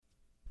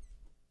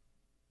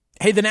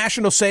Hey, the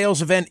national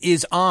sales event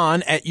is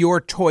on at your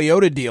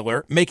Toyota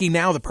dealer, making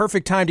now the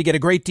perfect time to get a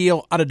great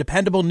deal on a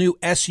dependable new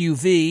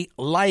SUV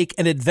like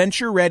an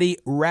adventure-ready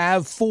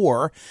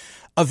RAV4.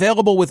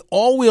 Available with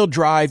all-wheel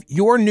drive,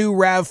 your new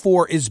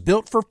RAV4 is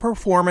built for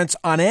performance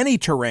on any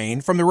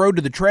terrain, from the road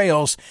to the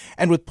trails,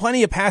 and with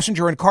plenty of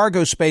passenger and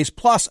cargo space,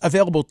 plus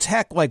available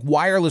tech like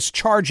wireless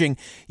charging,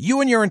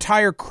 you and your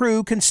entire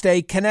crew can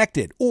stay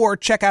connected. Or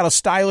check out a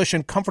stylish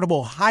and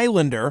comfortable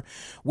Highlander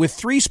with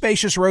 3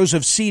 spacious rows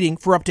of seating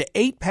for up to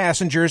 8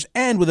 passengers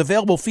and with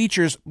available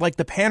features like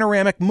the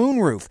panoramic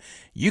moonroof.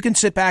 You can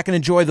sit back and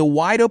enjoy the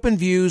wide-open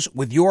views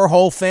with your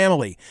whole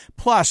family.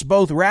 Plus,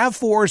 both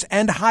RAV4s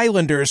and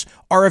Highlanders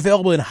are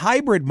available in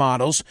hybrid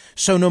models,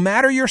 so no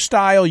matter your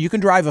style, you can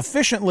drive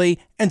efficiently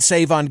and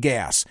save on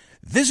gas.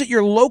 Visit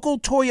your local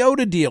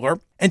Toyota dealer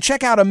and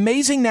check out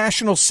amazing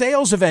national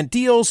sales event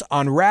deals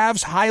on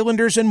RAVs,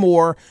 Highlanders, and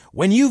more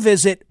when you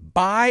visit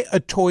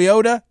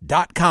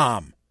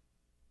buyatoyota.com.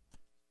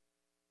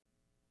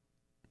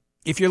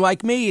 If you're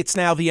like me, it's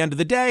now the end of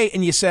the day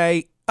and you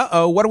say,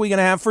 uh-oh, what are we going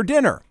to have for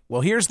dinner?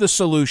 Well, here's the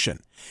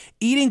solution.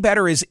 Eating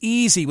better is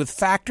easy with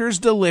Factor's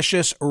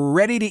delicious,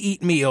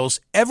 ready-to-eat meals.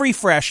 Every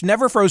fresh,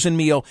 never frozen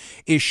meal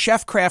is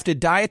chef-crafted,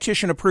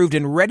 dietitian-approved,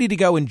 and ready to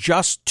go in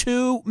just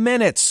 2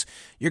 minutes.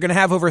 You're going to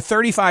have over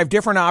 35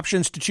 different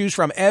options to choose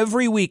from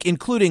every week,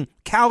 including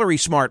Calorie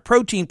Smart,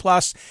 Protein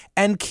Plus,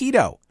 and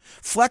Keto.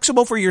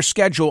 Flexible for your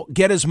schedule,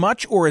 get as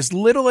much or as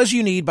little as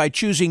you need by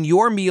choosing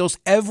your meals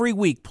every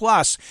week.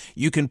 Plus,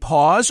 you can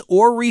pause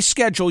or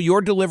reschedule your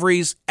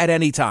deliveries at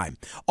any time.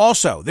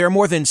 Also, there are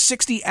more than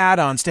 60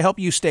 add-ons to help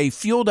you stay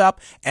fueled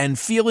up and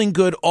feeling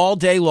good all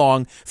day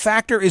long.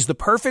 Factor is the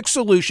perfect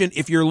solution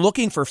if you're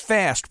looking for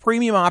fast,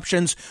 premium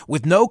options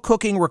with no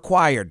cooking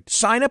required.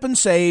 Sign up and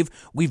save.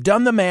 We've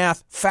done the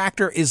math.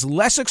 Factor is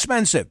less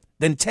expensive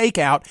than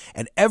takeout,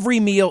 and every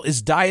meal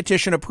is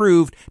dietitian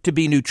approved to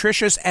be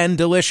nutritious and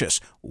delicious.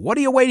 What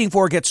are you waiting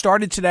for? Get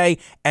started today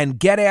and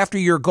get after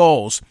your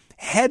goals.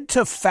 Head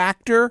to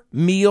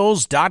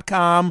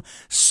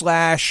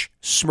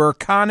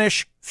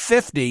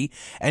factormeals.com/Smerconish50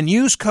 and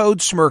use code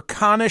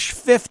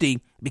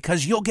Smerconish50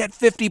 because you'll get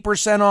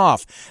 50%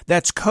 off.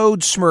 That's code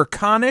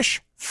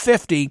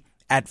Smerconish50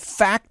 at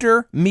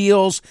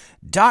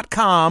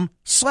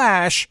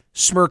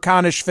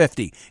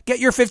factormeals.com/Smerconish50. Get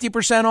your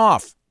 50%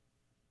 off.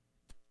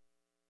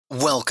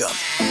 Welcome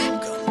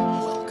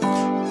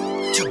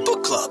to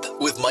Book Club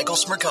with Michael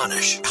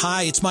Smerconish.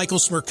 Hi, it's Michael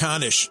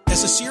Smerconish.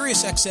 As a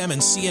SiriusXM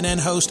and CNN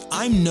host,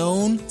 I'm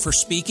known for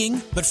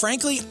speaking, but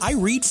frankly, I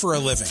read for a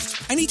living.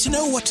 I need to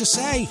know what to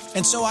say,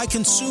 and so I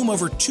consume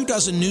over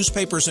 24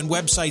 newspapers and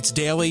websites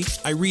daily.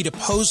 I read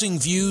opposing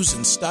views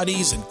and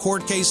studies and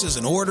court cases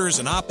and orders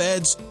and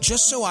op-eds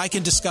just so I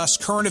can discuss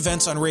current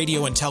events on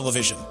radio and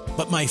television.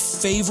 But my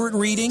favorite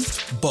reading?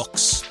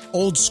 Books.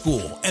 Old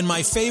school. And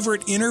my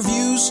favorite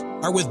interviews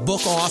are with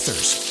book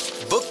authors.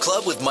 Book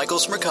Club with Michael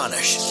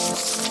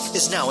Smerconish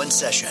is now in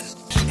session.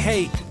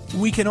 Hey,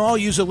 we can all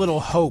use a little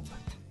hope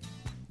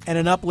and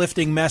an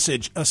uplifting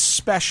message,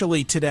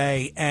 especially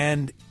today,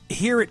 and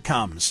here it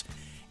comes.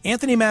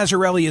 Anthony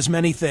Mazzarelli is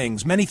many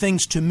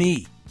things to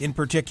me in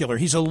particular.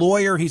 He's a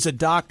lawyer, he's a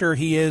doctor,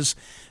 he is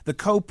the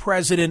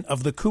co-president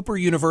of the Cooper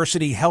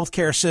University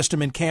Healthcare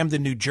System in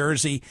Camden, New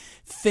Jersey.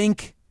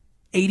 Think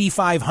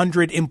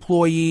 8,500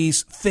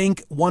 employees,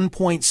 think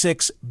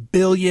 $1.6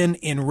 billion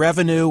in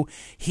revenue.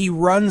 He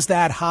runs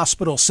that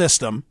hospital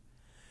system.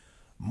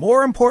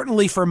 More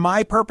importantly, for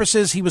my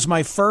purposes, he was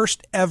my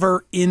first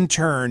ever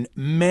intern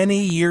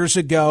many years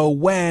ago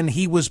when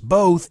he was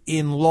both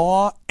in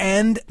law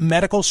and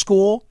medical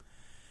school.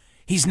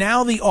 He's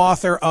now the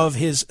author of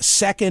his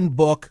second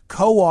book,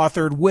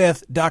 co-authored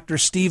with Dr.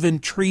 Stephen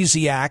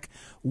Trzeciak,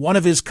 one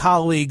of his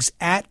colleagues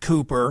at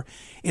Cooper.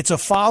 It's a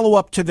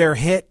follow-up to their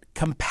hit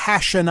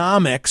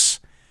Compassionomics,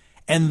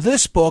 and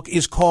this book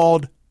is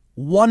called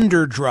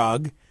Wonder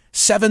Drug,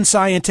 7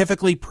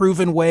 scientifically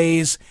proven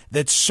ways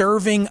that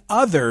serving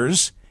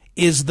others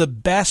is the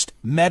best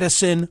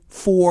medicine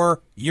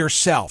for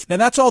yourself. Now,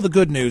 that's all the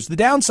good news. The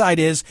downside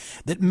is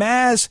that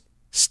Maz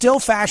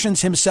still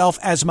fashions himself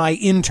as my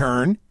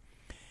intern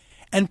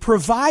and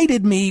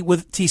provided me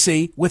with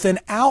TC with an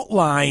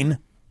outline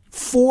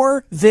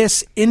for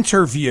this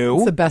interview.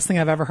 It's the best thing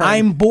I've ever heard.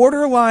 I'm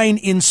borderline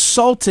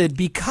insulted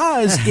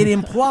because it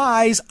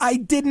implies I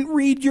didn't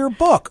read your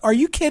book. Are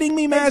you kidding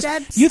me,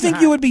 Maz? You think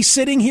you would be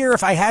sitting here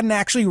if I hadn't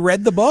actually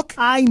read the book?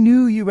 I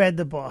knew you read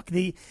the book.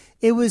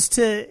 It was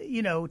to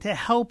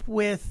help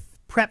with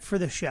prep for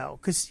the show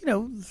because,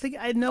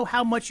 I know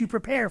how much you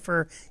prepare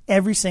for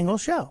every single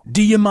show.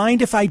 Do you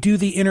mind if I do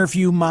the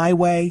interview my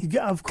way?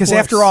 Of course. Because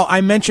after all,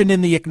 I mentioned in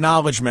the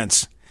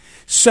acknowledgments.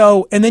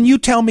 So, and then you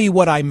tell me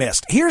what I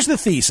missed. Here's the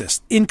thesis.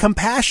 In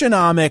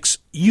Compassionomics,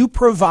 you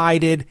proved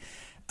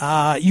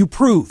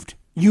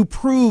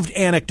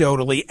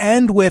anecdotally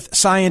and with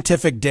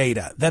scientific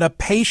data that a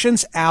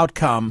patient's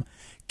outcome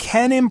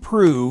can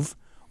improve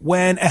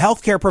when a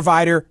healthcare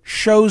provider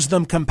shows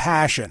them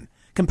compassion.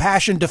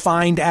 Compassion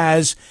defined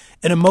as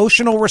an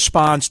emotional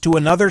response to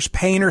another's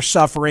pain or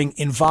suffering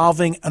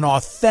involving an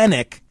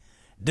authentic,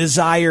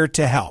 desire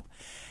to help.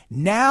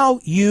 Now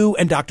you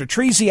and Dr.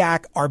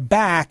 Tresiak are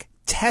back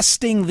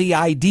testing the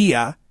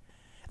idea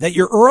that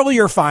your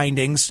earlier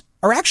findings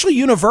are actually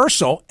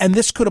universal, and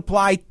this could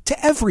apply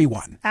to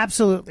everyone.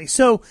 Absolutely.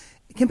 So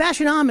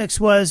Compassionomics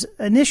was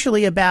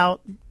initially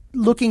about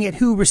looking at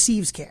who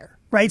receives care,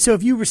 right? So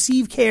if you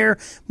receive care,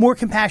 more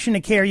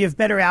compassionate care, you have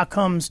better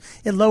outcomes,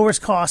 it lowers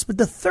costs. But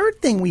the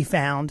third thing we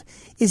found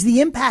is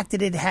the impact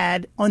that it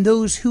had on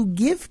those who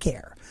give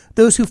care,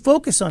 those who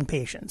focus on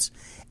patients.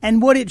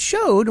 And what it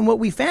showed and what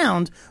we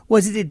found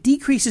was that it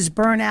decreases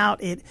burnout.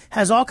 It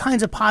has all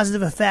kinds of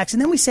positive effects.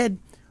 And then we said,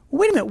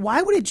 well, wait a minute,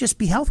 why would it just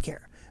be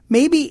healthcare?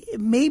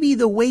 Maybe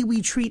the way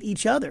we treat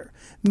each other,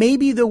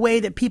 maybe the way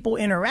that people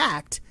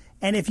interact.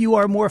 And if you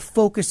are more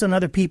focused on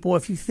other people,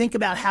 if you think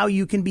about how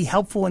you can be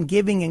helpful and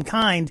giving and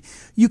kind,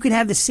 you can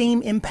have the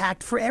same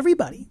impact for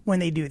everybody when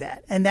they do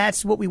that. And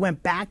that's what we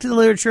went back to the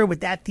literature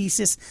with that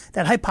thesis,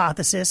 that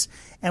hypothesis,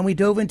 and we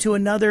dove into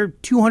another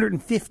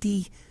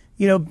 250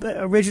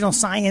 original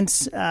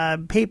science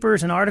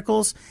papers and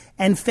articles,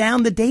 and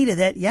found the data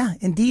that, yeah,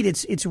 indeed,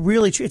 it's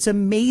really true. It's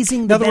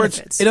amazing the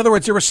benefits. In other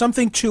words, there was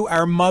something to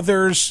our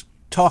mothers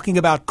talking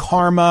about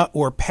karma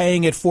or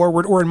paying it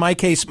forward, or in my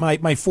case,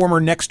 my former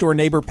next-door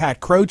neighbor,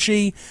 Pat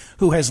Croce,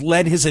 who has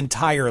led his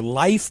entire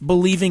life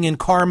believing in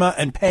karma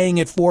and paying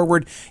it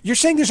forward. You're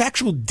saying there's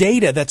actual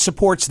data that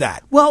supports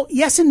that? Well,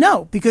 yes and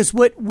no, because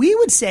what we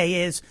would say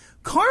is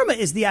karma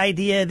is the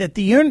idea that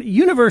the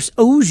universe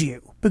owes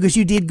you because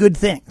you did good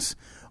things.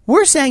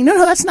 We're saying, no,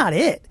 that's not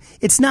it.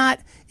 It's not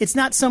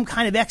some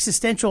kind of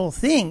existential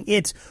thing.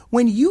 It's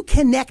when you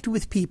connect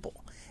with people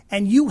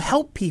and you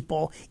help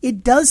people,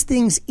 it does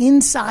things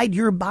inside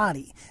your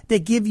body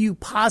that give you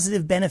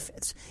positive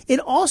benefits. It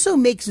also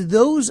makes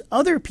those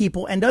other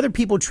people and other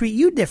people treat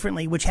you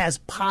differently, which has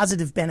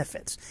positive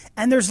benefits.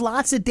 And there's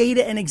lots of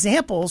data and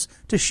examples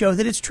to show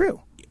that it's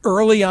true.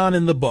 Early on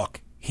in the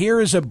book, here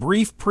is a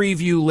brief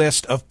preview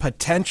list of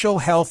potential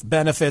health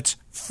benefits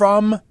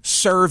from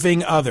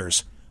serving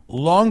others.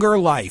 Longer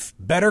life,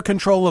 better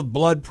control of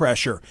blood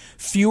pressure,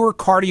 fewer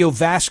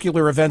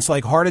cardiovascular events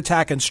like heart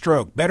attack and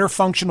stroke, better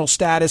functional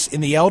status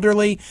in the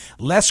elderly,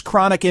 less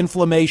chronic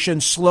inflammation,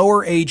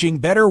 slower aging,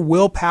 better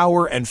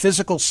willpower and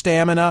physical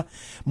stamina,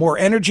 more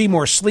energy,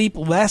 more sleep,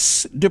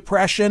 less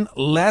depression,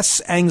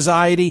 less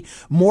anxiety,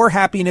 more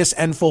happiness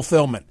and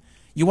fulfillment.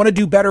 You want to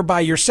do better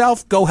by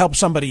yourself, go help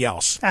somebody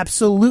else.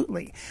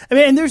 Absolutely. I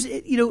mean, and there's,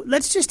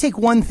 let's just take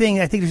one thing.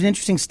 I think there's an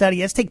interesting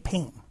study. Let's take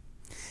pain.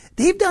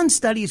 They've done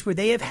studies where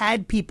they have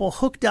had people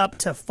hooked up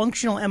to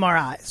functional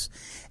MRIs,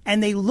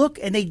 and they look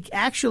and they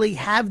actually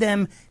have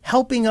them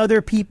helping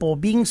other people,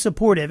 being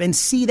supportive, and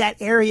see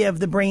that area of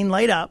the brain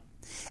light up.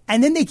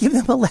 And then they give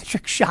them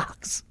electric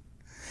shocks.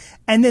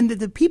 And then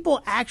the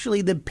people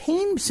actually, the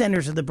pain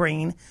centers of the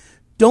brain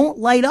don't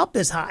light up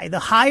as high. The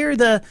higher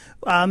the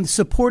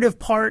supportive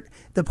part,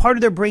 the part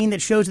of their brain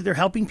that shows that they're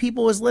helping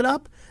people is lit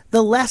up,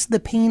 the less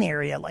the pain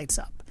area lights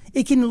up.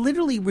 It can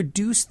literally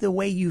reduce the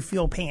way you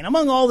feel pain,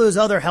 among all those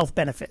other health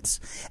benefits.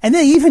 And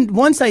then even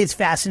one study that's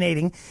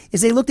fascinating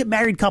is they looked at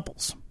married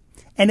couples.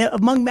 And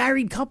among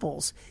married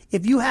couples,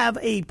 if you have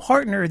a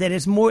partner that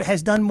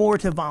has done more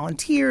to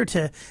volunteer,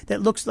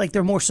 that looks like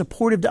they're more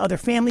supportive to other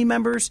family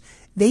members,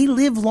 they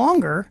live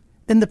longer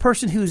than the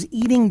person who's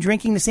eating,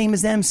 drinking the same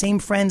as them, same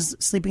friends,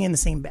 sleeping in the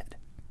same bed.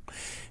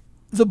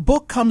 The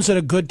book comes at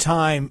a good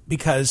time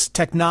because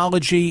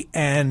technology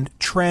and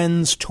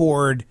trends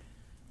toward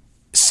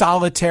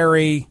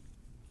solitary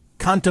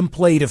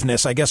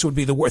contemplativeness, I guess would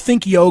be the word.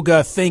 Think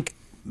yoga, think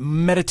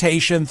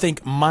meditation,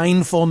 think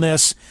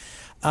mindfulness,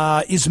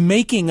 is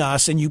making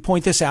us, and you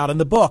point this out in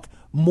the book,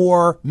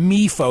 more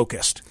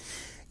me-focused.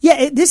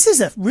 Yeah, this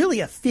is really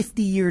a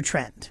 50-year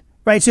trend,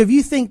 right? So if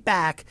you think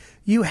back,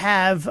 you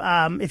have,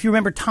 if you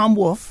remember Tom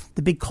Wolfe,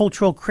 the big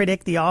cultural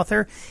critic, the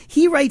author,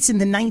 he writes in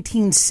the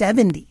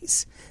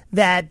 1970s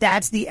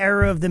that's the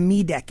era of the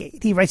me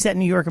decade. He writes that in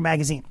New Yorker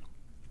magazine.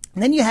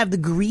 And then you have the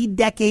greed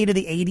decade of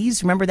the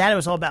 80s. Remember that? It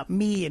was all about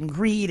me and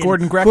greed.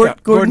 Gordon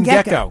Gekko. Gordon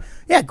Gekko.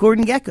 Yeah,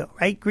 Gordon Gekko,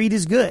 right? Greed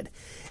is good.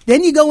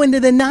 Then you go into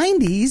the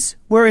 90s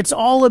where it's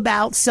all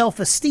about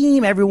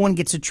self-esteem. Everyone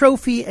gets a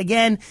trophy.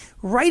 Again,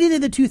 right into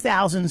the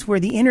 2000s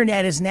where the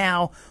internet is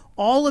now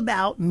all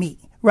about me,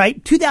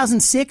 right?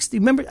 2006,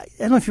 remember, I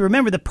don't know if you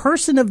remember, the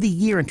person of the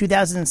year in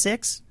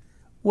 2006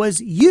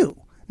 was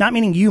you. Not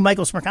meaning you,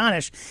 Michael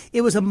Smerconish.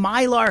 It was a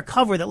Mylar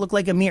cover that looked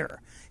like a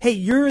mirror. Hey,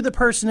 you're the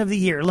person of the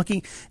year.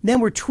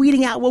 Then we're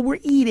tweeting out what we're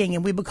eating,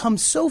 and we become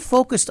so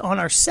focused on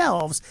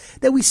ourselves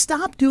that we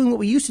stop doing what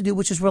we used to do,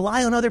 which is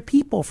rely on other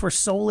people for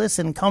solace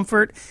and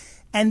comfort.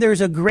 And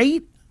there's a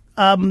great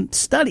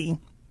study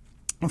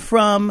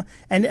from,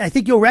 and I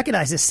think you'll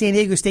recognize this, San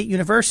Diego State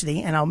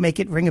University, and I'll make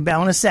it ring a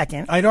bell in a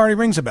second. It already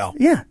rings a bell.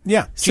 Yeah.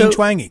 Jean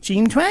Twenge.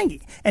 Jean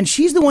Twenge. And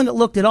she's the one that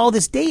looked at all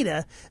this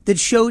data that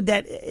showed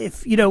that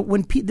if,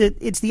 when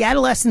it's the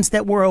adolescents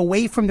that were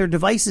away from their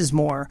devices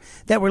more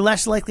that were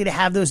less likely to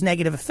have those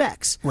negative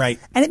effects. Right.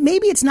 And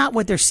maybe it's not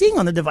what they're seeing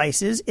on the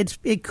devices.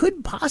 It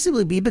could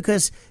possibly be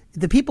because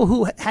the people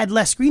who had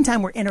less screen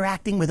time were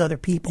interacting with other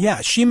people.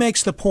 Yeah, she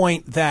makes the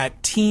point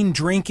that teen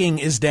drinking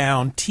is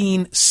down,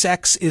 teen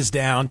sex is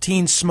down,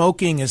 teen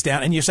smoking is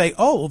down. And you say,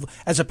 oh,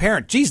 as a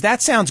parent, geez,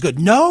 that sounds good.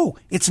 No,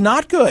 it's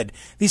not good.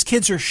 These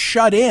kids are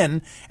shut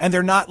in and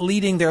they're not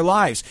leading their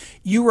lives.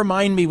 You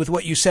remind me with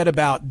what you said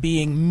about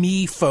being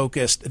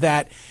me-focused,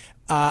 that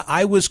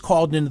I was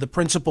called into the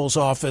principal's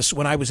office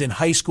when I was in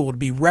high school to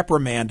be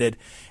reprimanded,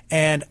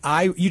 and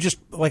you just,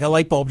 like a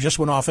light bulb just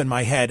went off in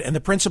my head. And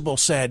the principal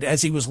said,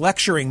 as he was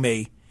lecturing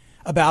me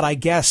about, I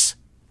guess,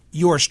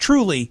 yours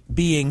truly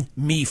being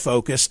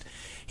me-focused,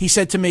 he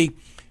said to me,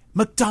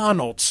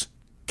 McDonald's,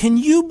 can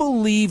you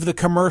believe the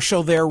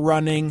commercial they're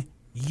running?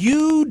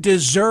 You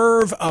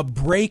deserve a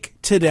break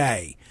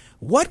today.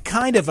 What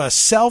kind of a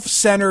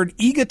self-centered,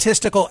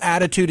 egotistical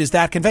attitude is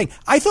that conveying?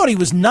 I thought he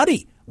was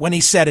nutty when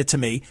he said it to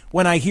me.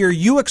 When I hear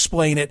you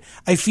explain it,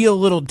 I feel a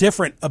little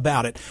different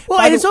about it.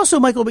 Well, and it's also,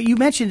 Michael, but you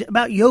mentioned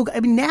about yoga.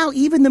 I mean, now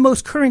even the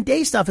most current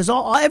day stuff is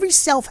every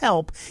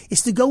self-help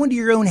is to go into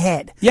your own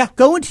head. Yeah.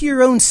 Go into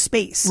your own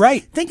space.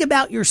 Right. Think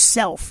about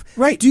yourself.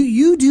 Right. Do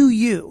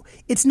you.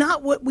 It's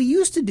not what we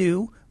used to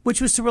do,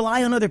 which was to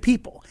rely on other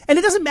people. And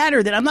it doesn't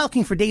matter that I'm not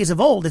looking for days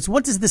of old. It's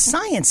what does the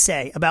science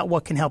say about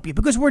what can help you?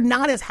 Because we're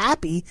not as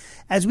happy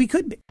as we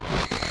could be.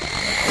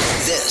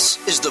 This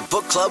is the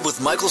Book Club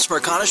with Michael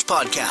Smerconish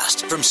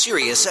podcast from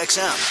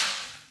SiriusXM.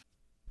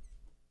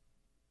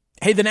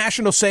 Hey, the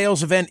national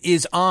sales event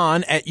is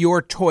on at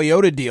your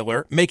Toyota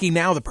dealer, making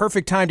now the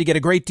perfect time to get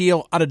a great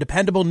deal on a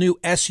dependable new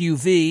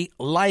SUV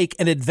like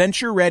an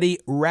adventure-ready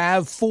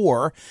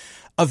RAV4.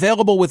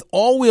 Available with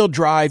all-wheel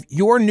drive,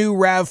 your new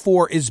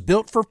RAV4 is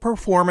built for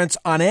performance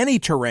on any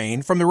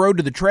terrain, from the road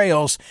to the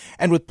trails,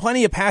 and with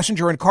plenty of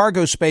passenger and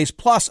cargo space,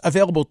 plus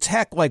available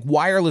tech like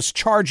wireless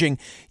charging,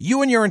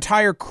 you and your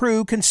entire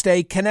crew can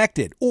stay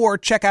connected. Or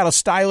check out a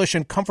stylish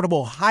and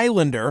comfortable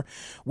Highlander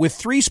with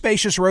 3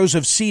 spacious rows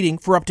of seating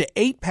for up to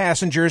 8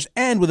 passengers,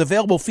 and with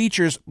available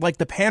features like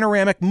the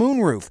panoramic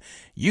moonroof.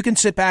 You can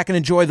sit back and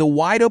enjoy the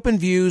wide-open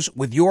views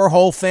with your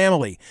whole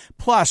family.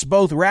 Plus,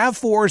 both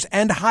RAV4s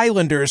and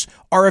Highlanders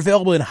are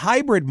available in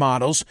hybrid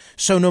models,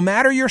 so no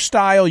matter your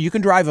style, you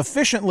can drive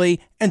efficiently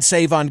and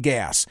save on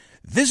gas.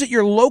 Visit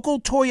your local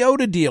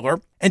Toyota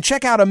dealer and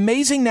check out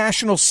amazing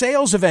national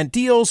sales event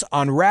deals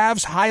on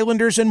RAVs,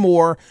 Highlanders, and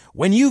more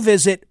when you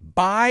visit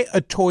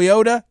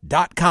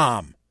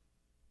buyatoyota.com.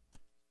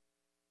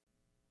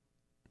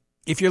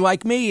 If you're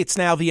like me, it's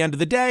now the end of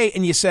the day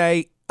and you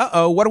say,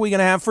 what are we going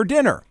to have for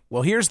dinner?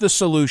 Well, here's the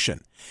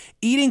solution.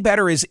 Eating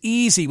better is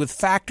easy with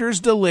Factor's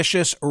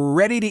delicious,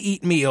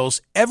 ready-to-eat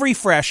meals. Every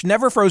fresh,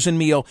 never frozen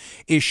meal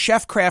is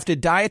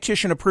chef-crafted,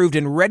 dietitian-approved,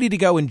 and ready to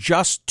go in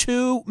just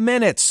 2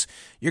 minutes.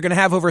 You're going to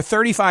have over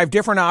 35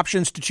 different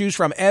options to choose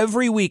from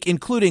every week,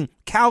 including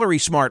Calorie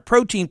Smart,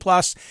 Protein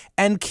Plus,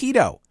 and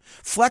Keto.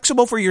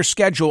 Flexible for your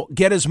schedule,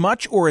 get as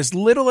much or as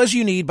little as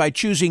you need by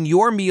choosing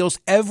your meals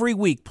every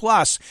week.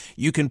 Plus,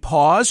 you can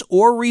pause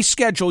or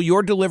reschedule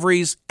your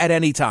deliveries at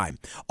any time.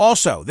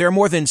 Also, there are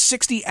more than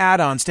 60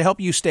 add-ons to help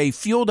you stay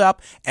fueled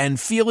up and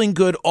feeling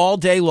good all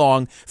day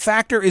long.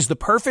 Factor is the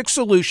perfect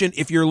solution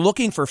if you're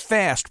looking for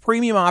fast,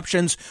 premium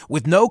options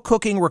with no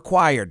cooking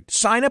required.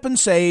 Sign up and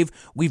save.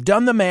 We've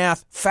done the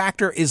math.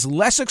 Factor is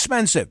less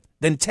expensive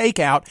than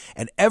takeout,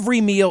 and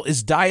every meal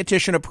is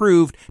dietitian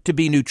approved to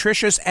be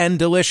nutritious and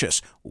delicious.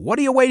 What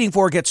are you waiting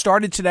for? Get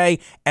started today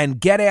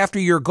and get after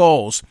your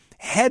goals.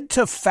 Head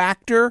to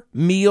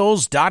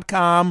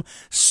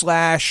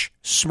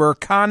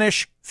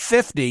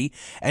factormeals.com/Smerconish50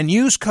 and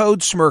use code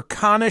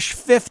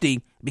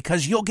Smerconish50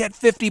 because you'll get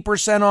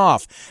 50%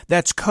 off.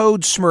 That's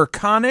code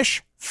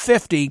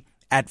Smerconish50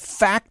 at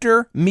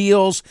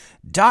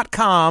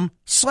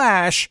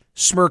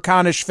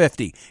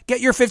factormeals.com/Smerconish50.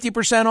 Get your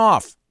 50%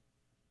 off.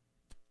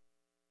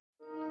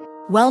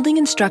 Welding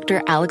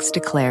instructor Alex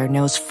DeClaire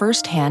knows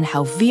firsthand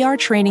how VR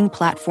training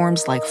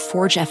platforms like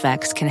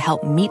ForgeFX can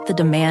help meet the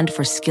demand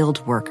for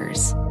skilled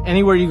workers.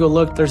 Anywhere you go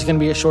look, there's going to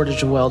be a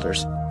shortage of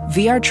welders.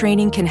 VR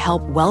training can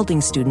help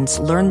welding students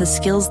learn the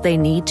skills they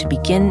need to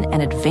begin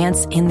and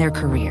advance in their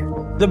career.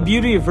 The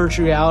beauty of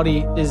virtual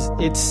reality is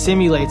it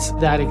simulates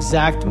that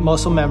exact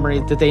muscle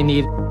memory that they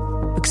need.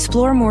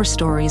 Explore more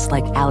stories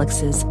like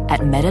Alex's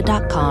at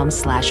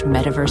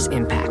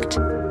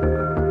meta.com/metaverseimpact.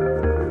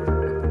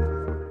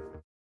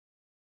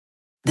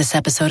 This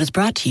episode is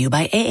brought to you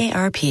by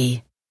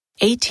AARP.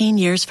 18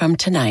 years from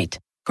tonight,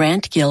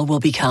 Grant Gill will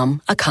become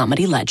a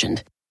comedy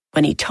legend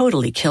when he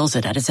totally kills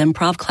it at his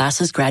improv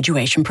class's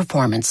graduation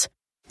performance.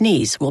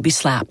 Knees will be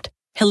slapped.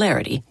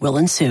 Hilarity will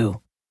ensue.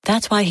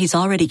 That's why he's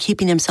already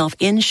keeping himself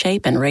in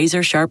shape and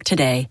razor sharp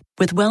today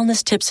with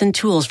wellness tips and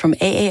tools from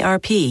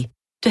AARP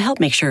to help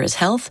make sure his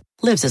health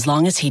lives as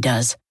long as he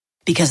does.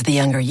 Because the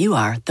younger you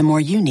are, the more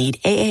you need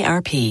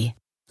AARP.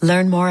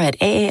 Learn more at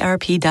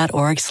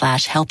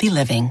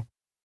aarp.org/healthyliving.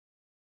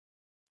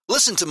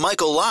 Listen to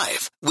Michael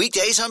live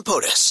weekdays on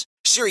POTUS,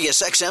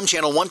 SiriusXM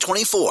channel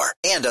 124,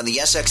 and on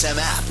the SXM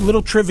app.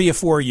 Little trivia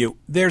for you.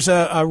 There's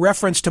a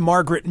reference to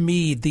Margaret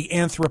Mead, the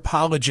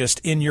anthropologist,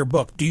 in your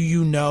book. Do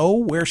you know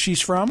where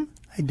she's from?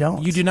 I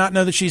don't. You do not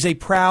know that she's a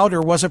proud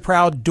or was a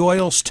proud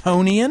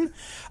Doylestown.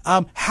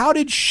 How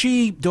did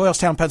she,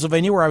 Doylestown,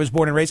 Pennsylvania, where I was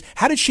born and raised,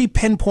 how did she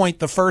pinpoint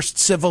the first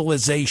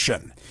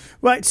civilization?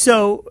 Right.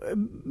 So,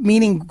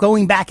 meaning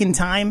going back in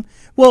time.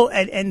 Well,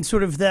 and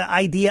sort of the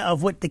idea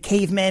of what the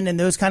cavemen and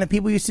those kind of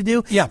people used to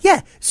do. Yeah.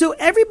 Yeah. So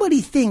everybody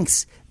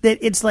thinks that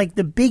it's like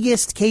the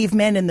biggest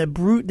cavemen and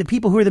the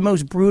people who are the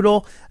most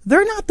brutal.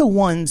 They're not the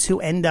ones who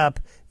end up,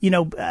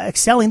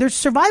 excelling. Their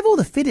survival of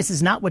the fittest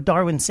is not what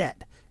Darwin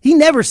said. He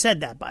never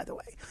said that, by the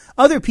way.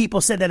 Other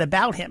people said that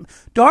about him.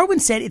 Darwin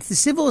said it's the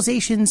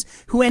civilizations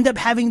who end up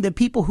having the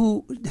people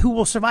who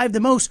will survive the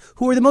most,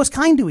 who are the most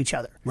kind to each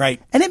other.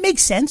 Right. And it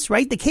makes sense,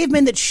 right? The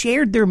cavemen that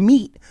shared their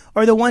meat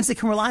are the ones that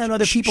can rely on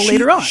other people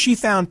later on. She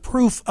found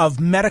proof of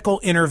medical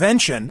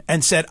intervention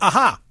and said,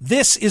 aha,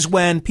 this is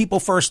when people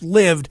first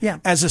lived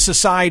as a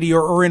society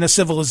or in a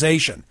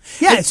civilization.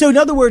 Yeah. So in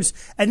other words,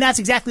 and that's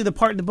exactly the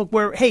part in the book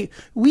where, hey,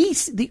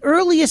 the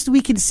earliest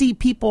we can see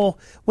people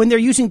when they're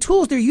using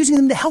tools, they're using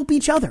them to help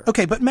each other.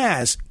 Okay, but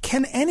Maz,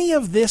 can any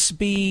of this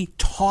be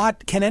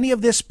taught? Can any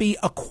of this be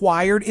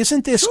acquired?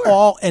 Isn't this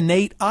all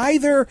innate?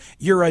 Either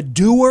you're a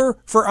doer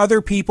for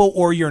other people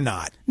or you're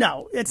not.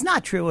 No, it's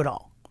not true at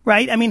all.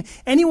 Right? I mean,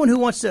 anyone who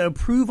wants to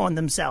improve on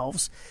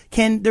themselves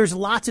there's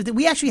lots of,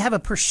 we actually have a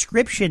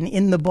prescription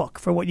in the book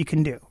for what you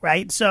can do,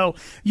 right? So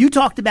you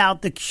talked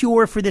about the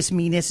cure for this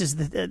meanness is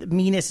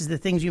the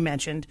things you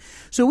mentioned.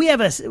 So we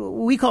have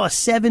we call a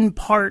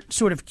 7-part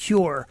sort of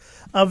cure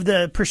of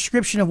the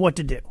prescription of what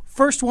to do.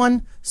 First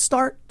one,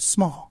 start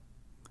small.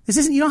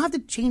 You don't have to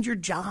change your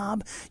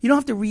job. You don't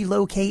have to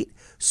relocate.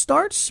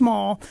 Start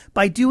small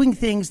by doing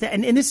things that,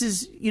 and this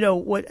is,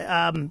 what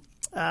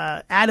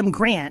Adam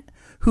Grant,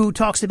 who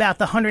talks about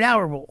the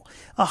 100-hour rule.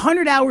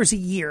 100 hours a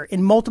year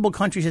in multiple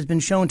countries has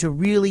been shown to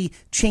really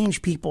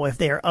change people if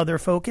they are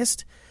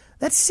other-focused.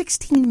 That's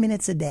 16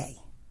 minutes a day,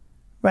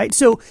 right?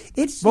 So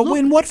it's... But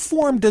in what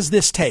form does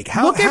this take?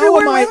 How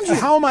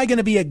am I going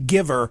to be a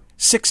giver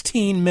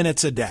 16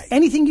 minutes a day?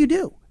 Anything you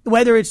do.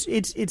 Whether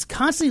it's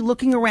constantly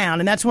looking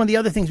around, and that's one of the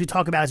other things we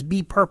talk about is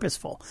be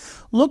purposeful.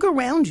 Look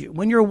around you.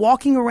 When you're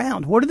walking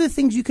around, what are the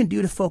things you can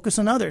do to focus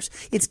on others?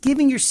 It's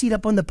giving your seat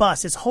up on the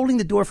bus. It's holding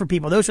the door for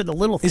people. Those are the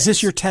little things. Is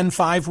this your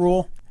 10-5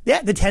 rule?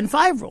 Yeah, the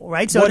 10-5 rule,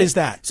 right? So what is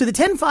that? So the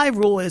 10-5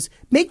 rule is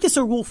make this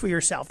a rule for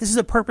yourself. This is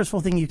a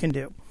purposeful thing you can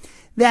do.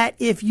 That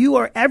if you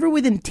are ever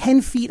within 10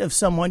 feet of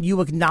someone,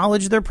 you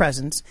acknowledge their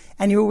presence,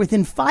 and you're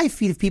within 5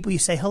 feet of people, you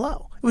say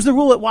hello. It was the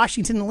rule at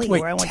Washington and Lee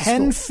where I went to school.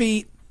 10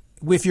 feet.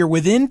 If you're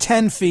within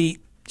 10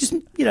 feet, just,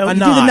 you do the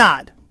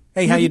nod.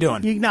 Hey, how you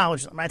doing? You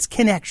acknowledge them. That's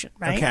connection,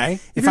 right? Okay.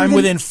 If I'm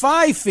within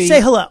 5 feet,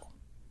 say hello.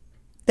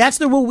 That's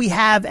the rule we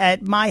have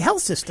at my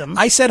health system.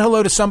 I said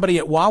hello to somebody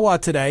at Wawa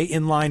today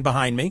in line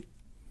behind me.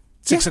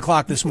 6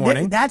 o'clock this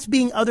morning. That's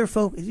being other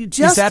folk.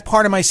 Is that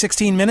part of my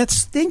 16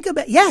 minutes? Think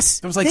about, yes.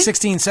 It was like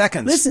 16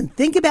 seconds. Listen,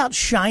 think about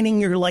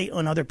shining your light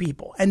on other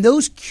people. And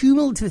those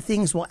cumulative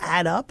things will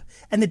add up.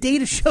 And the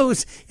data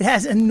shows it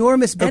has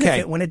enormous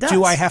benefit when it does.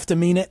 Do I have to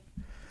mean it?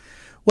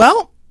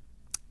 Well,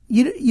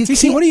 you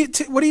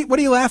TC, what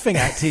are you laughing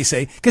at,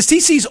 TC? Because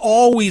TC's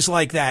always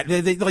like that.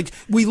 Like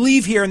we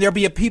leave here and there'll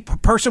be a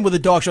person with a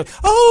dog. She's like,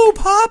 "Oh,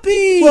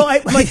 puppy!" Well,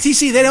 I'm like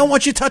TC, they don't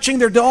want you touching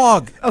their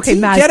dog. Okay,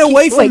 Maz, get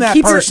away from that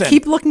person.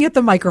 Keep looking at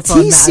the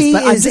microphone. TC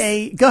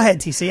Maz, go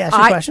ahead, TC. Ask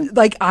your question.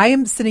 I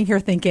am sitting here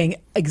thinking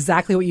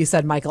exactly what you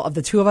said, Michael. Of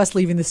the two of us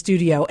leaving the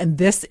studio, and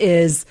this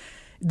is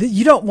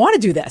you don't want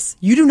to do this.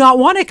 You do not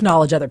want to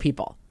acknowledge other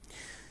people.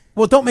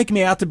 Well, don't make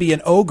me out to be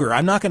an ogre.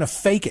 I'm not going to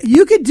fake it.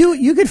 You could do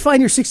it. You could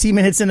find your 16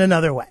 minutes in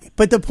another way.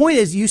 But the point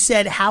is, you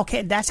said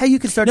that's how you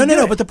can start.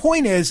 No. But the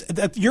point is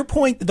that your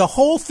point. The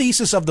whole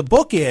thesis of the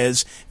book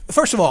is,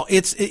 first of all,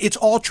 it's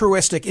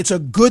altruistic. It's a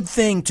good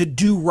thing to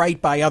do right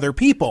by other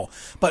people.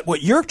 But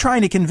what you're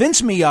trying to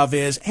convince me of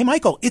is, hey,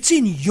 Michael, it's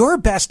in your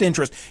best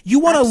interest. You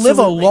want to live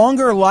a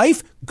longer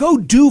life? Go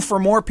do for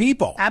more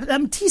people.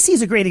 TC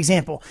is a great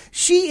example.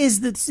 She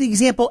is the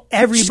example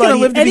everybody, she's gonna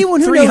live to anyone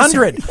be who knows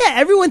her, 300. yeah,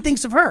 everyone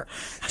thinks of her.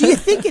 Do you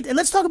think and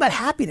let's talk about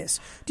happiness.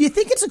 Do you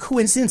think it's a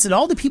coincidence that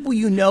all the people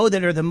you know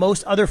that are the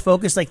most other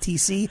focused like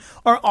TC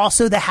are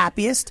also the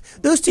happiest?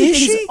 Those two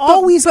things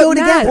always go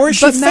together. Or is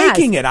she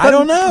faking it? I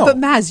don't know. But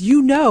Maz,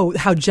 you know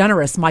how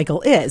generous Michael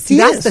is. He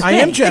is. The I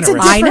thing. am generous. It's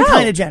a different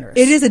kind of generous.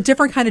 It is a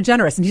different kind of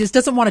generous, and he just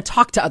doesn't want to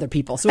talk to other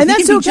people. So if and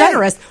he can be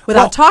generous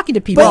without talking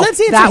to people, but let's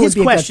answer that his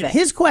would be question. a good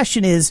thing. His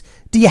question is,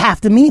 do you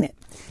have to mean it?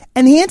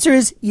 And the answer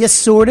is, you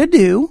sort of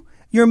do.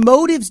 Your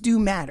motives do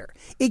matter.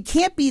 It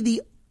can't be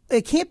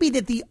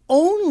that the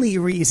only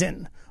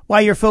reason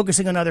why you're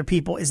focusing on other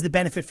people is the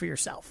benefit for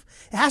yourself.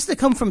 It has to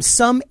come from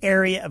some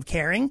area of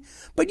caring,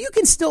 but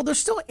there's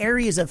still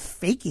areas of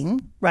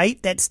faking,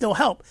 right, that still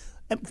help.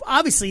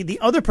 Obviously, the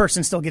other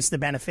person still gets the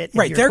benefit.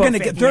 Right. They're going to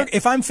get,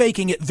 if I'm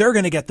faking it, they're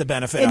going to get the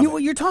benefit and of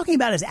what you're talking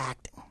about is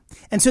acting.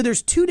 And so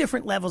there's two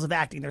different levels of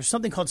acting. There's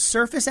something called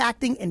surface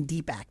acting and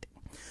deep acting.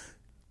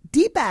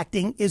 Deep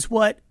acting is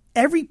what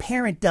every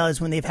parent does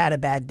when they've had a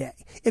bad day.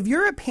 If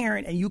you're a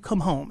parent and you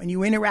come home and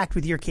you interact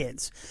with your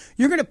kids,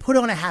 you're going to put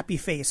on a happy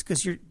face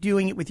because you're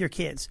doing it with your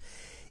kids.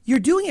 you're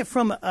doing it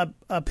from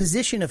a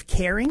position of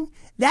caring,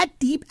 that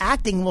deep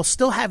acting will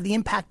still have the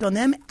impact on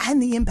them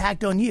and the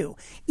impact on you,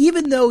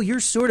 even though you're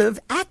sort of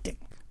acting,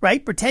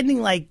 right?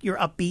 Pretending like you're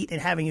upbeat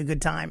and having a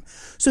good time.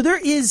 So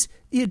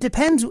it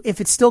depends if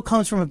it still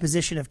comes from a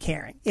position of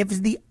caring. If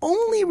the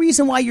only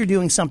reason why you're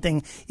doing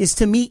something is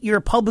to meet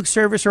your public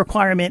service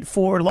requirement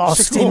for law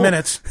 16 school.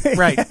 minutes.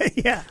 Right.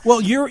 Yeah.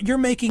 Well, you're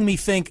making me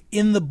think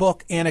in the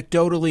book,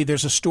 anecdotally,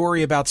 there's a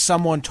story about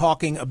someone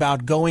talking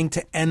about going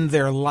to end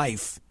their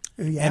life.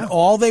 Yeah. And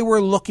all they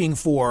were looking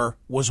for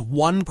was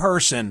one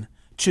person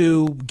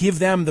to give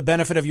them the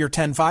benefit of your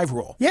 10-5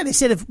 rule. Yeah, they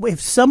said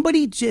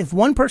if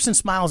one person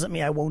smiles at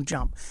me, I won't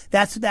jump.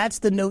 That's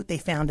the note they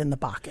found in the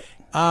pocket.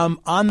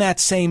 On that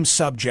same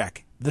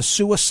subject, the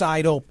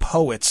suicidal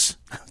poets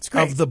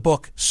of the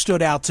book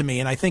stood out to me,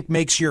 and I think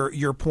makes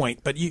your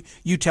point. But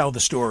you tell the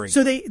story.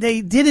 So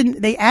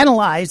they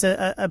analyzed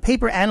a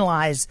paper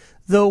analyzed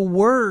the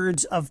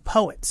words of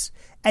poets.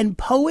 And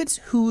poets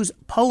whose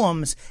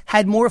poems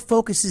had more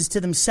focuses to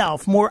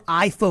themselves, more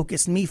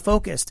I-focused,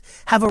 me-focused,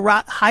 have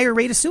a higher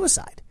rate of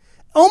suicide,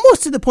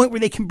 almost to the point where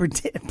they can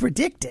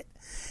predict it.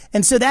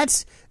 And so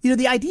that's,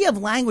 the idea of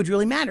language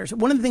really matters.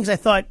 One of the things I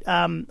thought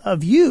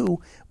of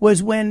you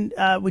was when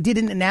we did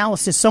an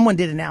analysis, someone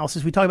did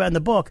analysis, we talked about in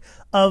the book,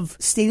 of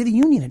State of the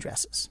Union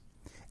addresses.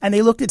 And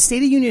they looked at State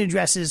of the Union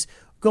addresses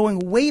going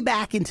way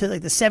back into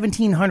like the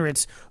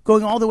 1700s,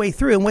 going all the way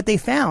through. And what they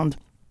found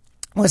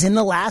was in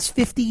the last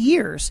 50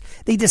 years,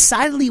 they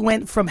decidedly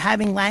went from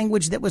having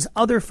language that was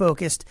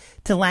other-focused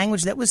to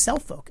language that was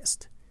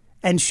self-focused,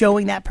 and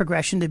showing that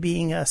progression to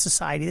being a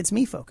society that's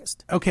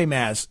me-focused. Okay,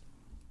 Maz,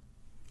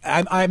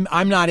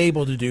 I'm not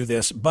able to do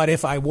this, but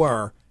if I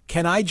were,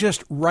 can I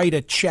just write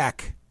a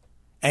check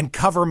and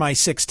cover my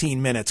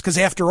 16 minutes? Because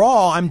after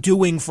all, I'm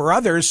doing for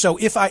others. So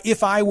if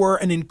I were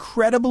an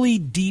incredibly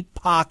deep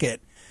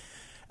pocket,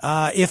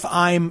 if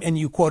I'm, and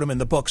you quote him in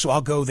the book, so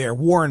I'll go there,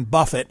 Warren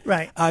Buffett.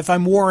 Right. If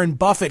I'm Warren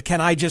Buffett,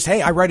 can I just,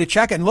 I write a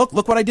check and look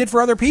what I did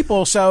for other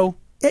people. So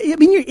I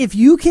mean, if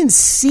you can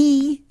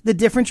see the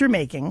difference you're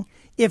making,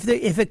 if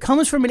it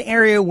comes from an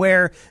area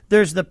where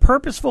there's the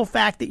purposeful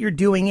fact that you're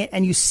doing it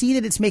and you see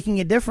that it's making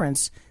a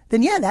difference,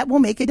 then yeah, that will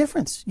make a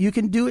difference. You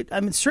can do it. I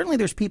mean, certainly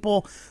there's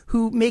people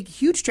who make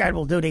huge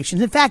charitable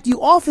donations. In fact,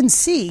 you often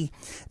see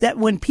that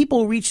when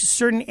people reach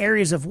certain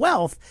areas of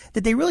wealth,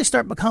 that they really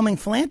start becoming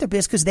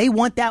philanthropists because they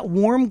want that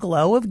warm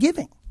glow of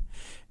giving.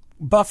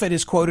 Buffett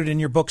is quoted in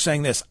your book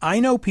saying this: I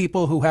know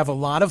people who have a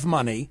lot of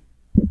money,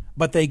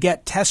 but they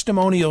get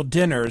testimonial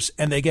dinners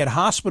and they get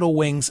hospital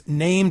wings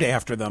named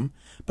after them.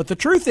 But the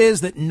truth is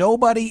that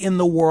nobody in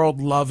the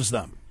world loves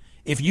them.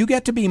 If you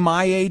get to be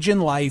my age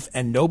in life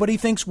and nobody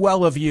thinks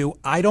well of you,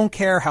 I don't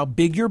care how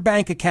big your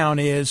bank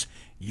account is,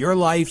 your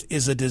life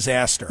is a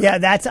disaster.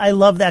 Yeah, I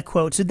love that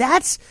quote. So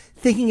that's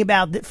thinking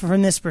about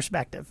from this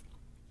perspective.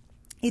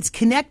 It's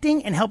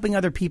connecting and helping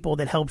other people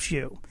that helps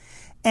you.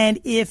 And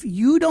if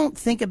you don't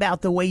think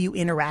about the way you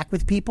interact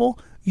with people,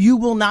 you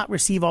will not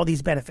receive all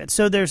these benefits.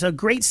 So there's a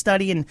great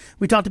study, and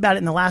we talked about it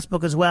in the last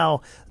book as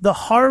well, the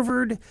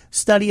Harvard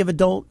study of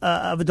adult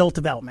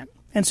development.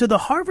 And so the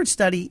Harvard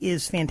study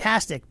is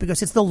fantastic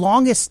because it's the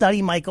longest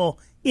study, Michael,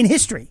 in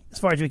history, as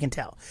far as we can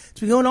tell.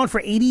 It's been going on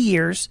for 80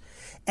 years.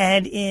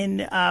 And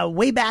in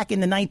way back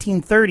in the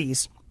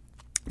 1930s,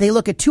 they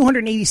look at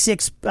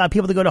 286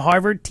 people that go to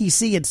Harvard.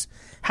 TC, it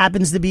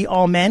happens to be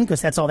all men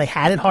because that's all they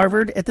had at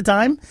Harvard at the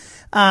time.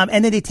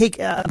 And then they take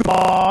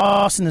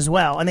Boston as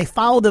well. And they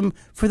follow them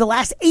for the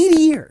last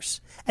 80 years.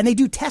 And they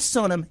do tests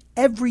on them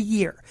every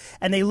year.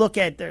 And they look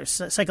at their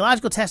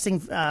psychological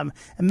testing,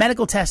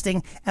 medical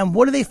testing. And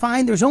what do they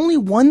find? There's only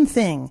one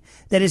thing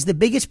that is the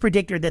biggest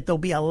predictor that they'll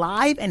be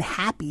alive and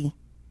happy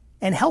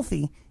and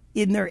healthy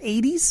in their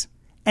 80s.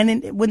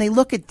 And when they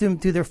look at them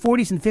through their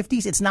 40s and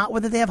 50s, it's not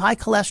whether they have high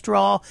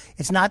cholesterol.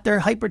 It's not their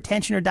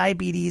hypertension or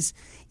diabetes.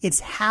 It's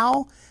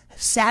how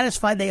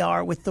satisfied they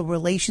are with the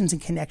relations and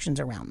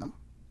connections around them.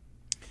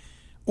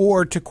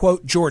 Or to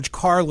quote George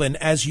Carlin,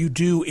 as you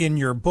do in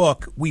your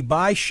book, we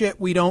buy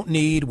shit we don't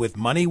need with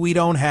money we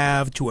don't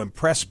have to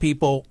impress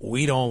people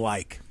we don't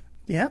like.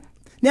 Yeah.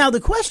 Now, the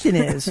question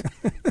is,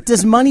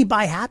 does money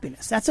buy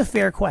happiness? That's a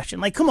fair question.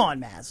 Like, come on,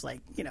 Maz.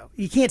 Like,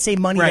 you can't say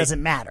money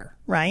doesn't matter,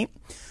 right?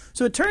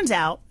 So it turns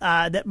out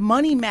that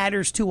money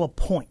matters to a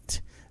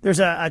point. There's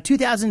a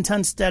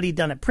 2,000-ton study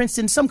done at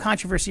Princeton, some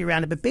controversy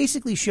around it, but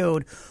basically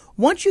showed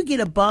once you get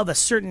above a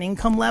certain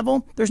income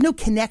level, there's no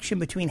connection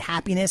between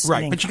happiness and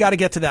income. But you got to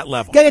get to that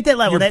level. Got to get that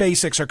level. Your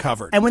basics are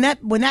covered. And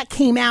when that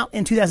came out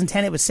in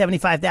 2010, it was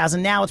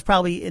 $75,000. Now it's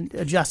probably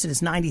adjusted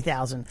as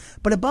 $90,000.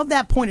 But above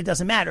that point, it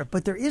doesn't matter.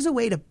 But there is a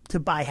way to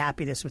buy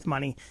happiness with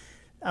money.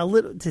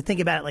 To think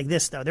about it like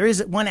this, though, there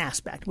is one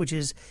aspect, which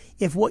is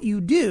if what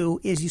you do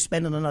is you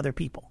spend it on other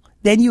people,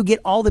 then you get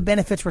all the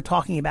benefits we're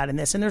talking about in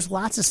this. And there's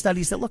lots of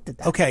studies that looked at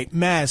that. Okay,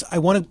 Maz, I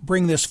want to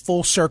bring this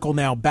full circle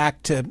now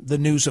back to the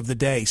news of the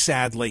day,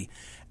 sadly,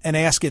 and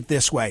ask it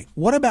this way.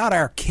 What about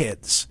our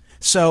kids?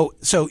 So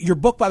your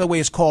book, by the way,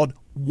 is called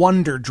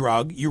Wonder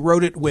Drug. You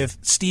wrote it with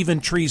Stephen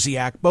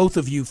Trzeciak, both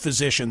of you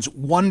physicians.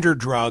 Wonder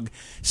Drug,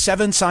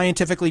 7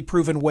 scientifically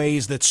proven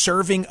ways that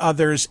serving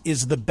others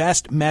is the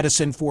best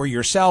medicine for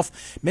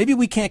yourself. Maybe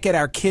we can't get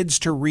our kids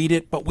to read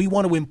it, but we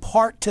want to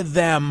impart to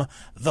them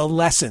the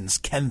lessons.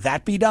 Can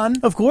that be done?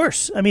 Of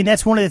course. I mean,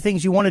 that's one of the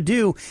things you want to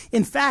do.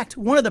 In fact,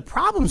 one of the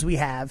problems we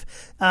have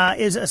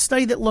is a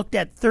study that looked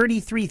at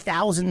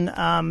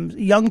 33,000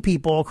 young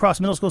people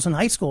across middle schools and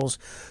high schools.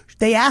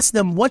 They asked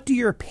them, what do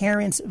your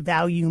parents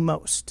value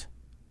most?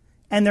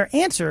 And their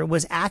answer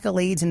was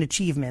accolades and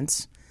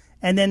achievements,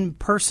 and then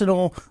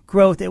personal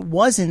growth. It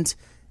wasn't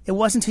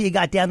until you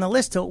got down the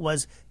list till it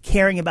was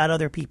caring about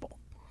other people.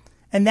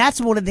 And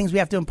that's one of the things we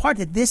have to impart,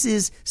 that this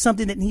is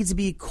something that needs to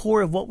be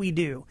core of what we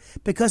do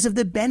because of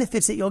the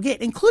benefits that you'll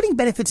get, including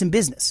benefits in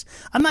business.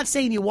 I'm not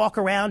saying you walk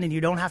around and you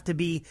don't have to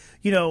be,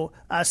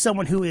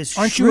 someone who is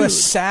Aren't shrewd. you a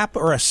sap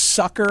or a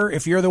sucker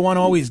if you're the one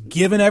always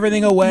giving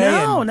everything away?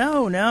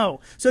 No.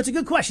 So it's a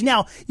good question.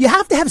 Now, you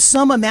have to have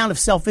some amount of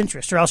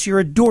self-interest or else you're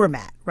a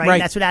doormat, right?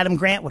 That's what Adam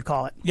Grant would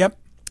call it. Yep.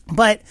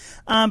 But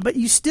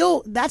you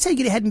still, that's how you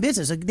get ahead in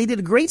business. They did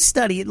a great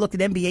study. It looked at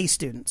MBA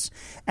students,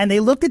 and they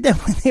looked at them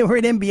when they were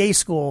at MBA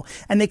school,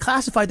 and they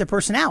classified their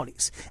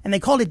personalities, and they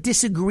called it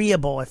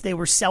disagreeable if they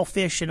were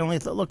selfish and only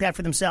looked out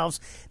for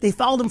themselves. They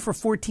followed them for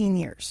 14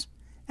 years.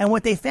 And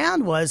what they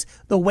found was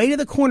the way to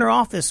the corner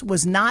office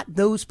was not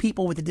those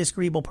people with a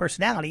disagreeable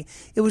personality.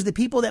 It was the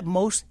people that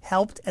most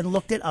helped and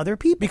looked at other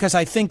people. Because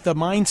I think the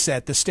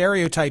mindset, the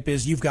stereotype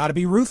is you've got to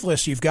be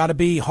ruthless. You've got to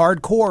be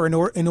hardcore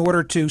in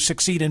order to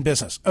succeed in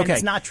business. Okay. And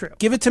it's not true.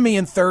 Give it to me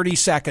in 30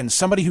 seconds.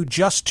 Somebody who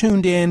just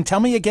tuned in,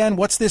 tell me again,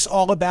 what's this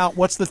all about?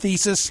 What's the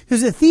thesis?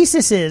 Because the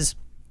thesis is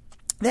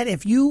that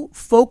if you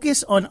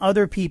focus on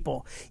other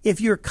people,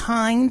 if you're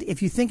kind,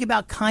 if you think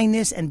about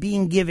kindness and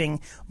being giving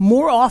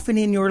more often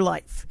in your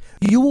life,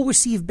 you will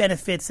receive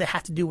benefits that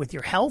have to do with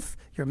your health,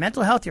 your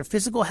mental health, your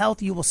physical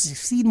health. You will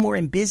succeed more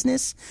in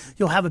business.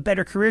 You'll have a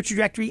better career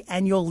trajectory,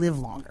 and you'll live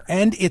longer.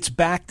 And it's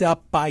backed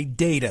up by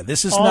data.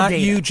 This is not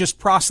you just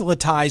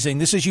proselytizing.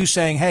 This is you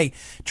saying, hey,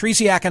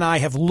 Trzeciak and I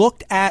have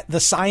looked at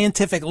the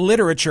scientific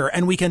literature,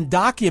 and we can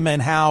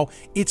document how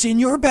it's in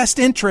your best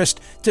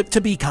interest to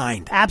be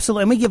kind.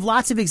 Absolutely. And we give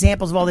lots of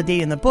examples of all the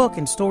data in the book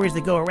and stories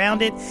that go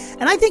around it.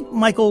 And I think,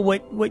 Michael,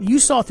 what you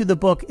saw through the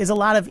book is a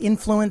lot of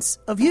influence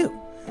of you.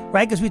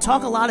 Right, because we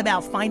talk a lot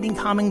about finding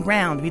common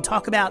ground. We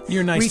talk about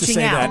You're nice reaching to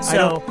say out. that.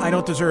 So I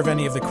don't deserve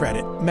any of the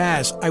credit.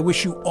 Maz, I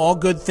wish you all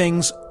good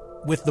things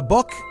with the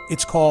book.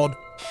 It's called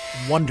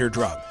Wonder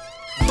Drug.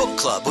 Book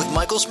Club with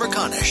Michael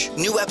Smerconish.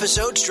 New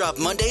episodes drop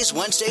Mondays,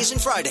 Wednesdays, and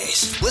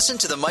Fridays. Listen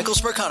to the Michael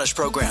Smerconish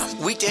program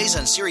weekdays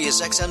on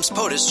SiriusXM's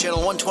POTUS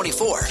Channel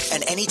 124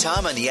 and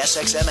anytime on the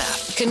SXM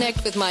app.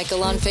 Connect with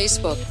Michael on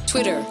Facebook,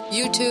 Twitter,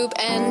 YouTube,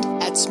 and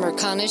at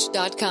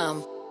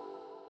Smerconish.com.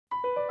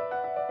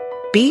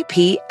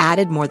 BP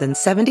added more than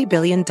 $70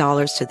 billion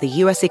to the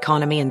U.S.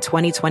 economy in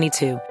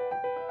 2022.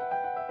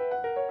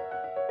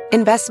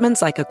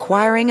 Investments like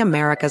acquiring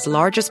America's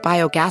largest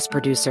biogas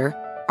producer,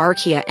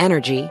 Archaea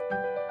Energy,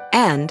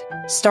 and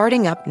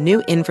starting up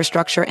new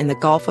infrastructure in the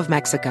Gulf of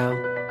Mexico.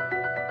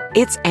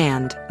 It's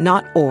and,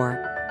 not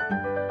or.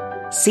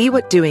 See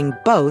what doing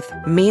both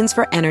means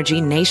for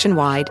energy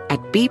nationwide at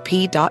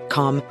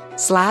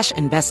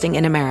bp.com/investing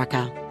in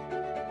America.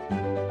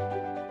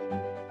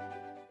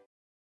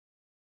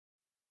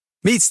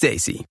 Meet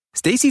Stacy.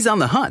 Stacy's on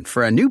the hunt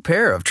for a new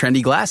pair of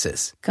trendy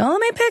glasses. Call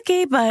me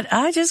picky, but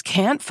I just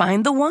can't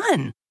find the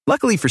one.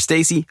 Luckily for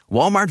Stacy,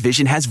 Walmart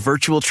Vision has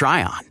virtual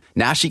try-on.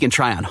 Now she can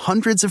try on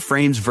hundreds of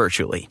frames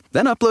virtually,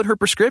 then upload her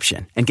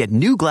prescription and get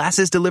new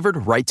glasses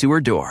delivered right to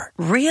her door.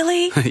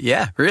 Really?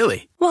 Yeah,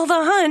 really. Well, the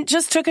hunt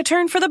just took a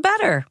turn for the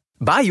better.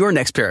 Buy your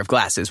next pair of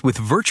glasses with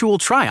virtual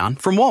try-on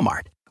from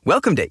Walmart.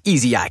 Welcome to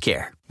Easy Eye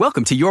Care.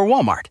 Welcome to your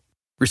Walmart.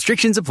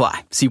 Restrictions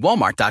apply. See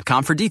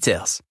walmart.com for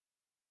details.